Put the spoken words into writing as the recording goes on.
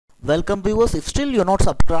Welcome viewers, if still you're not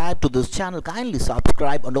subscribed to this channel, kindly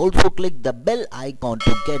subscribe and also click the bell icon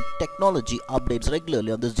to get technology updates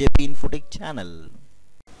regularly on this JP Infotech channel.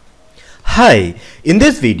 Hi, in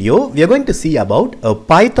this video we are going to see about a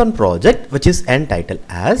Python project which is entitled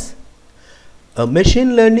as a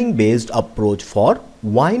machine learning based approach for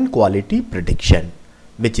wine quality prediction,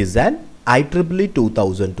 which is an IEEE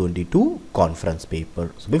 2022 conference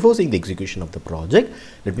paper. So before seeing the execution of the project,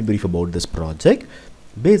 let me brief about this project.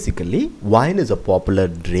 Basically, wine is a popular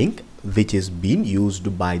drink which is being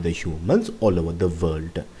used by the humans all over the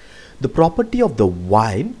world. The property of the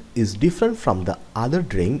wine is different from the other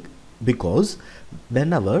drink because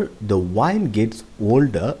whenever the wine gets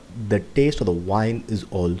older, the taste of the wine is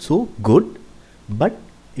also good, but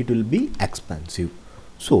it will be expensive.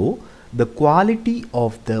 So the quality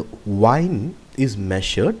of the wine is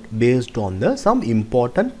measured based on the some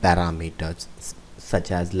important parameters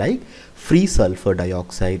such as like free sulfur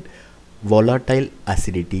dioxide, volatile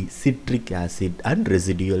acidity, citric acid and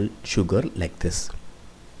residual sugar, like this.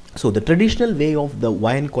 So the traditional way of the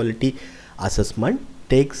wine quality assessment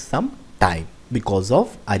takes some time because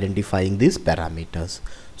of identifying these parameters.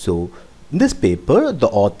 So in this paper, the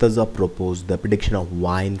authors have proposed the prediction of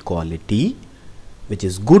wine quality, which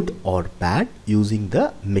is good or bad, using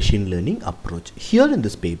the machine learning approach. Here in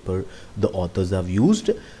this paper, the authors have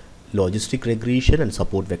used logistic regression and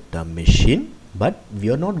support vector machine, but we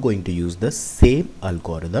are not going to use the same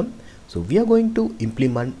algorithm. So we are going to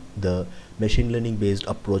implement the machine learning based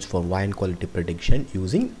approach for wine quality prediction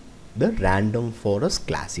using the Random Forest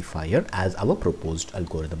Classifier as our proposed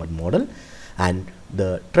algorithm and model. And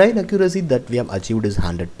the train accuracy that we have achieved is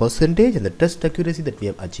 100% and the test accuracy that we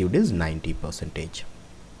have achieved is 90%.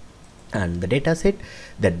 And the dataset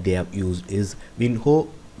that they have used is Vinho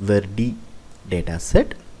Verde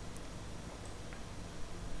dataset.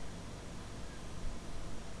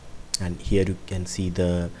 And here you can see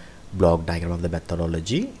the block diagram of the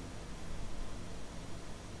methodology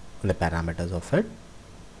and the parameters of it.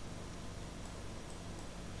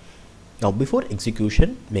 Now before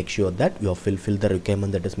execution, make sure that you have fulfilled the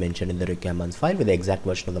requirement that is mentioned in the requirements file with the exact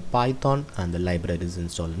version of the Python and the libraries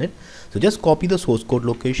installed in it. So just copy the source code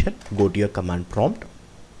location, go to your command prompt.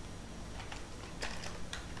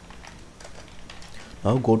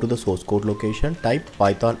 Now go to the source code location, type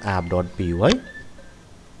python app.py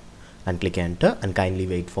and click enter and kindly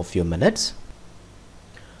wait for a few minutes.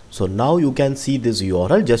 So now you can see this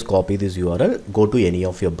URL. Just copy this URL, go to any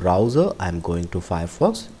of your browser. I am going to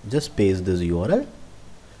Firefox, just paste this URL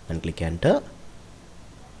and click enter.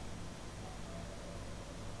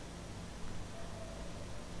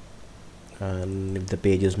 And if the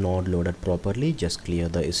page is not loaded properly, just clear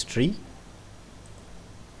the history.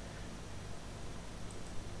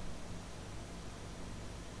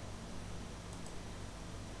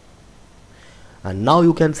 And now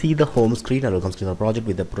you can see the home screen and welcome screen of the project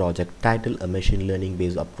with the project title, a machine learning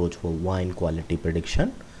based approach for wine quality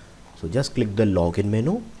prediction. So just click the login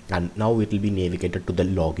menu and now it will be navigated to the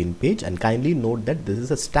login page, and kindly note that this is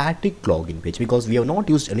a static login page because we have not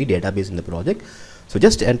used any database in the project. So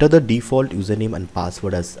just enter the default username and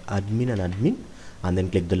password as admin and then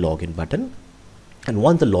click the login button. And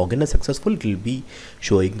once the login is successful, it will be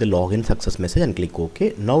showing the login success message and click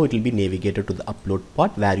OK. Now it will be navigated to the upload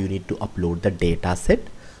part where you need to upload the data set.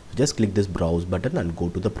 So just click this browse button and go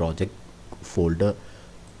to the project folder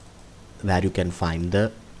where you can find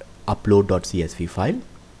the upload.csv file.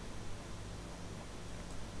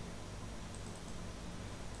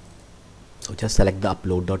 So just select the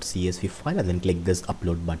upload.csv file and then click this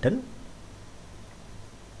upload button.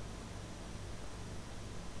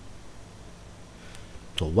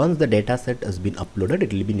 So once the data set has been uploaded,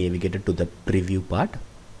 it will be navigated to the preview part.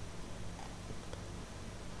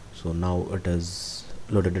 So now it is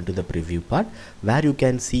loaded into the preview part where you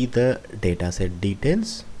can see the data set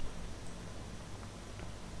details.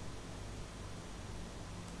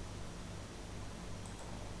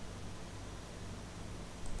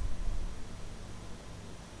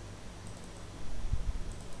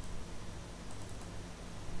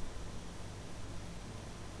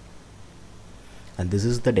 And this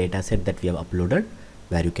is the data set that we have uploaded,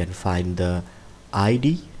 where you can find the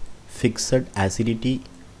ID, fixed acidity,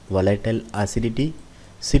 volatile acidity,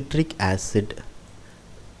 citric acid,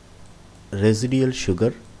 residual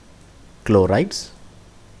sugar, chlorides,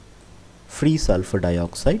 free sulfur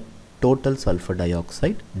dioxide, total sulfur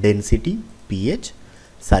dioxide, density, pH,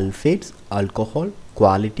 sulfates, alcohol,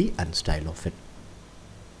 quality and style of it.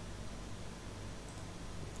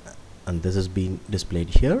 And this is being displayed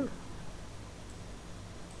here.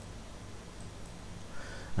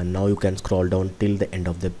 And now you can scroll down till the end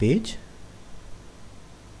of the page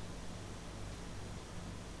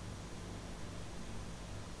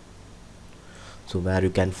So where you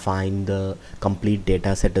can find the complete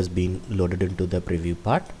data set has been loaded into the preview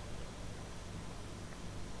part.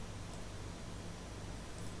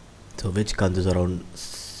 So which consists around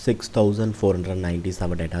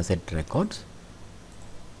 6,497 dataset records.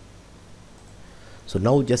 So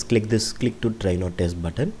now just click to train or test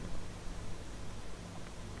button.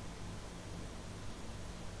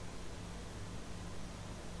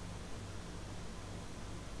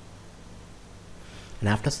 And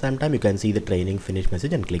after some time you can see the training finish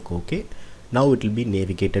message and click OK. Now it will be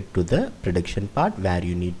navigated to the prediction part where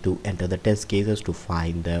you need to enter the test cases to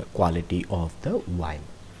find the quality of the wine.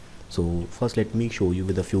 So first let me show you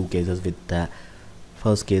with a few cases. With the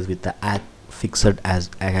first case with the fixed as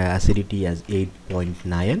acidity as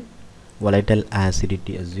 8.9, volatile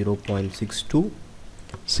acidity as 0.62,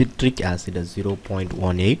 citric acid as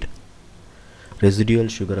 0.18, residual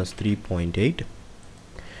sugar as 3.8,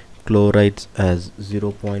 chlorides as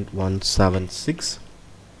 0.176,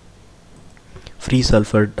 free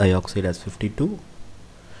sulfur dioxide as 52,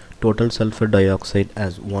 total sulfur dioxide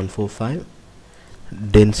as 145,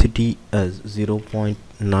 density as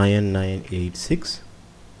 0.9986,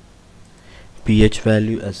 pH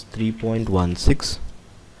value as 3.16,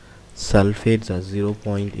 sulfates as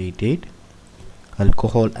 0.88,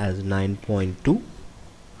 alcohol as 9.2,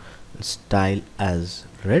 style as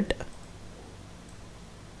red.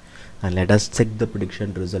 And let us check the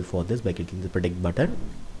prediction result for this by clicking the predict button.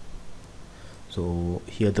 So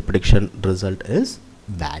here the prediction result is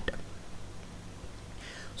bad.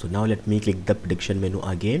 So now let me click the prediction menu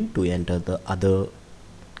again to enter the other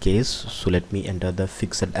case. So let me enter the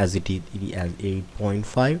fixed acidity as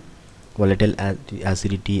 8.5, volatile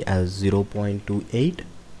acidity as 0.28,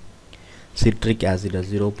 citric acid as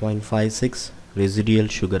 0.56, residual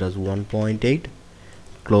sugar as 1.8,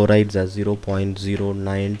 chlorides as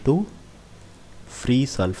 0.092, free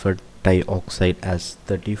sulfur dioxide as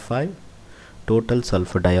 35, total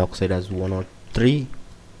sulfur dioxide as 103,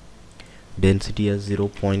 density as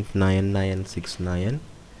 0.9969,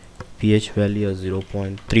 pH value as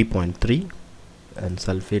 3.3, and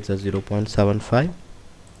sulfates as 0.75,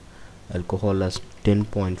 alcohol as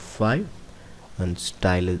 10.5, and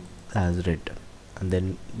style as red. And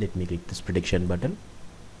then let me click this prediction button,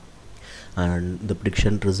 and the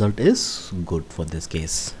prediction result is good for this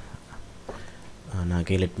case. And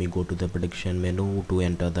again let me go to the prediction menu to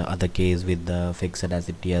enter the other case with the fixed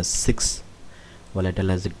acidity as 6,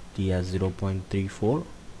 volatile acidity as 0.34,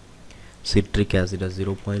 citric acid as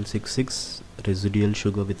 0.66, residual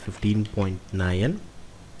sugar with 15.9,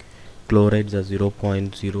 chlorides as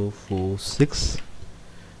 0.046,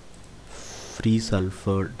 free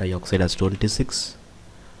sulfur dioxide as 26,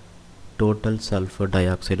 total sulfur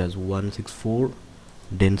dioxide as 164,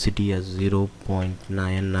 density as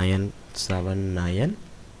 0.9979,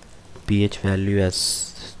 pH value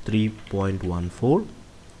as 3.14,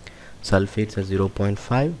 sulfates as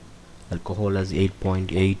 0.5, alcohol as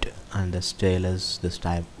 8.8, and the style is this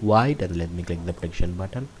type white. And let me click the prediction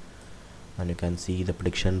button, and you can see the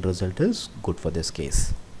prediction result is good for this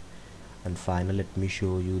case. And finally let me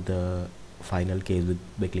show you the final case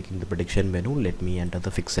by clicking the prediction menu. Let me enter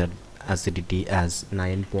the fixed acidity as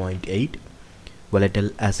 9.8, volatile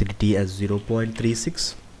acidity as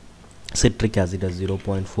 0.36, citric acid as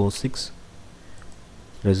 0.46,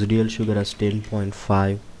 residual sugar as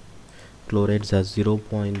 10.5, chlorides as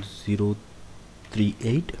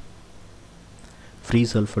 0.038, free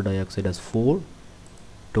sulfur dioxide as 4,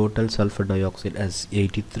 total sulfur dioxide as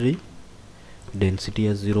 83, density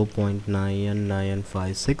as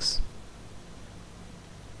 0.9956,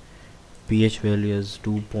 pH value as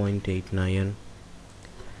 2.89,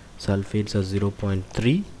 sulfates as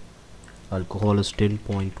 0.3, alcohol is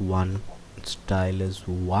 10.1, style is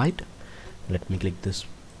white. Let me click this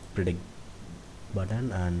predict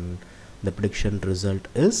button, and the prediction result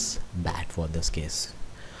is bad for this case.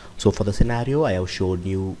 So for the scenario I have showed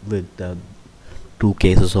you with two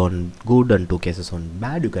cases on good and two cases on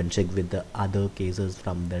bad. You can check with the other cases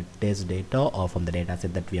from the test data or from the data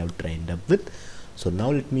set that we have trained up with. So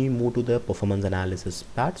now let me move to the performance analysis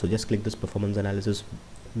part. So just click this performance analysis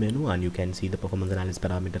menu, and you can see the performance analysis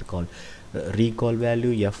parameter called recall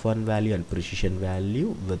value, F1 value, and precision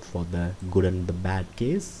value with for the good and the bad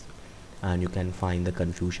case. And you can find the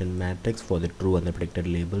confusion matrix for the true and the predicted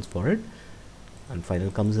labels for it. And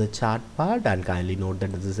finally comes the chart part, and kindly note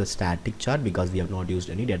that this is a static chart because we have not used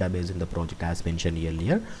any database in the project as mentioned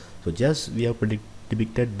earlier. So just we have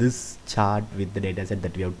depicted this chart with the dataset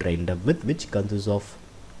that we have trained up with, which consists of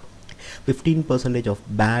 15% of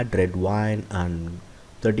bad red wine and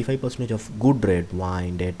 35% of good red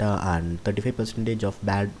wine data and 35% of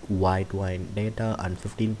bad white wine data and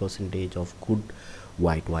 15% of good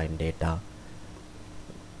white wine data.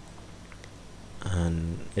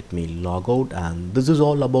 And let me log out, and this is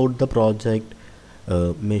all about the project,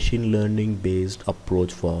 machine learning based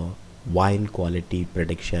approach for wine quality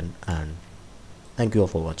prediction. And thank you all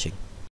for watching.